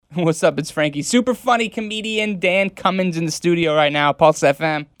What's up? It's Frankie. Super funny comedian Dan Cummins in the studio right now, Pulse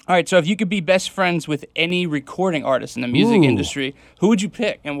FM. All right, so if you could be best friends with any recording artist in the music industry, who would you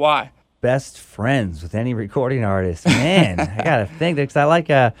pick and why? Best friends with any recording artist. Man, I got to think because I like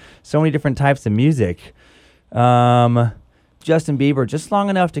so many different types of music. Justin Bieber, just long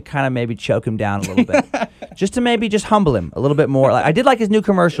enough to kind of maybe choke him down a little bit. Just to maybe just humble him a little bit more. Like, I did like his new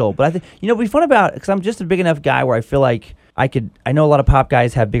commercial, but I think, it'd be fun about, because I'm just a big enough guy where I feel like I know a lot of pop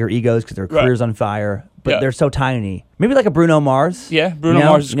guys have bigger egos because their career's on fire, but they're so tiny. Maybe like a Bruno Mars. Yeah, Bruno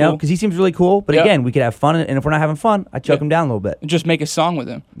Mars is cool. Because he seems really cool. But again, we could have fun, and if we're not having fun, I choke him down a little bit. Just make a song with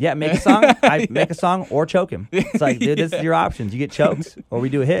him. Yeah, make a song. I make a song or choke him. It's like, dude, this is your options. You get choked, or we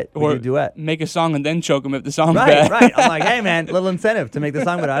do a hit, or we do a duet. Make a song and then choke him if the song's bad. Right. I'm like, hey, man, little incentive to make the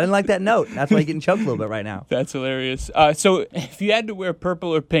song better. I didn't like that note. That's why you're getting choked a little bit right now. That's hilarious. So if you had to wear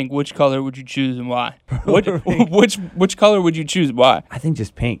purple or pink, which color would you choose and why? Which color would you choose? Why? I think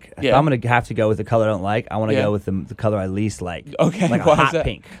just pink. Yeah. If I'm going to have to go with the color I don't like, I want to go with the color I least like. Okay, like a hot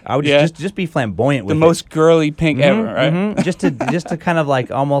pink. I would just be flamboyant with the most girly pink ever, right? Just to kind of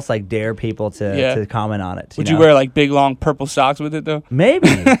like almost like dare people to comment on it. Would you wear like big long purple socks with it though? Maybe.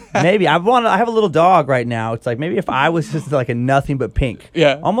 I have a little dog right now. It's like maybe if I was just like a nothing but pink.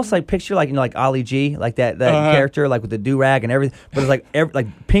 Yeah. Almost like picture like like Ali G, like that character like with the do rag and everything, but it's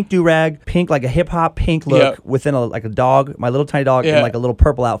like pink do rag, pink like a hip hop pink look within a dog, my little tiny dog, and like a little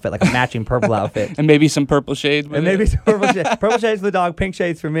purple outfit, like a matching purple outfit, and maybe some purple shades. Maybe some purple shades. Purple shades for the dog, pink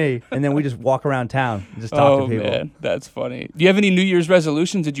shades for me, and then we just walk around town and just talk to people. Oh man, that's funny. Do you have any New Year's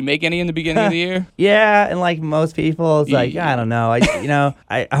resolutions? Did you make any in the beginning of the year? Yeah, and like most people, it's like I don't know.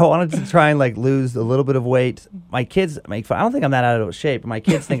 I wanted to try and like lose a little bit of weight. My kids make fun. I don't think I'm that out of shape, but my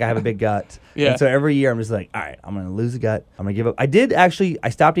kids think I have a big gut. And so every year I'm just like, all right, I'm gonna lose a gut. I'm gonna give up. I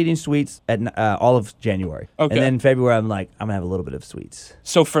stopped eating sweets at all of January. Okay. And then in February I'm like, I'm gonna have a little bit of sweets.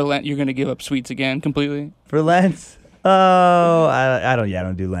 So for Lent you're gonna give up sweets again completely? For Lent? Oh, I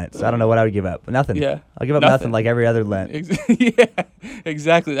don't do Lent. So I don't know what I would give up. Nothing. Yeah. I'll give up nothing like every other Lent. Yeah,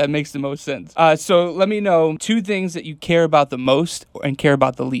 exactly. That makes the most sense. So let me know 2 things that you care about the most and care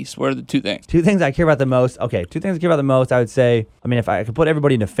about the least. What are the 2 things? 2 things I care about the most. Okay, 2 things I care about the most, I would say, if I could put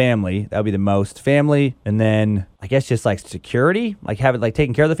everybody into family, that would be the most. Family, and then I guess just like security, like having like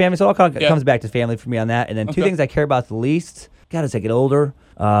taking care of the family. So it all comes back to family for me on that. And then 2 things I care about the least, God, as I get older,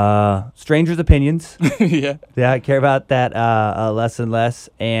 strangers' opinions. Yeah, I care about that less and less.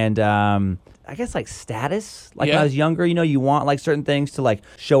 And I guess like status. Like when I was younger, you want like certain things to like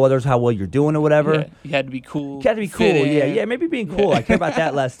show others how well you're doing or whatever. Yeah. You had to be cool. You had to be cool. Yeah. Maybe being cool. I care about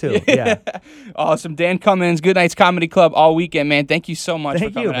that less too. Yeah. Awesome. Dan Cummins, Good Nights Comedy Club all weekend, man. Thank you so much for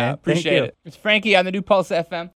coming out. Appreciate it. It's Frankie on the new Pulse FM.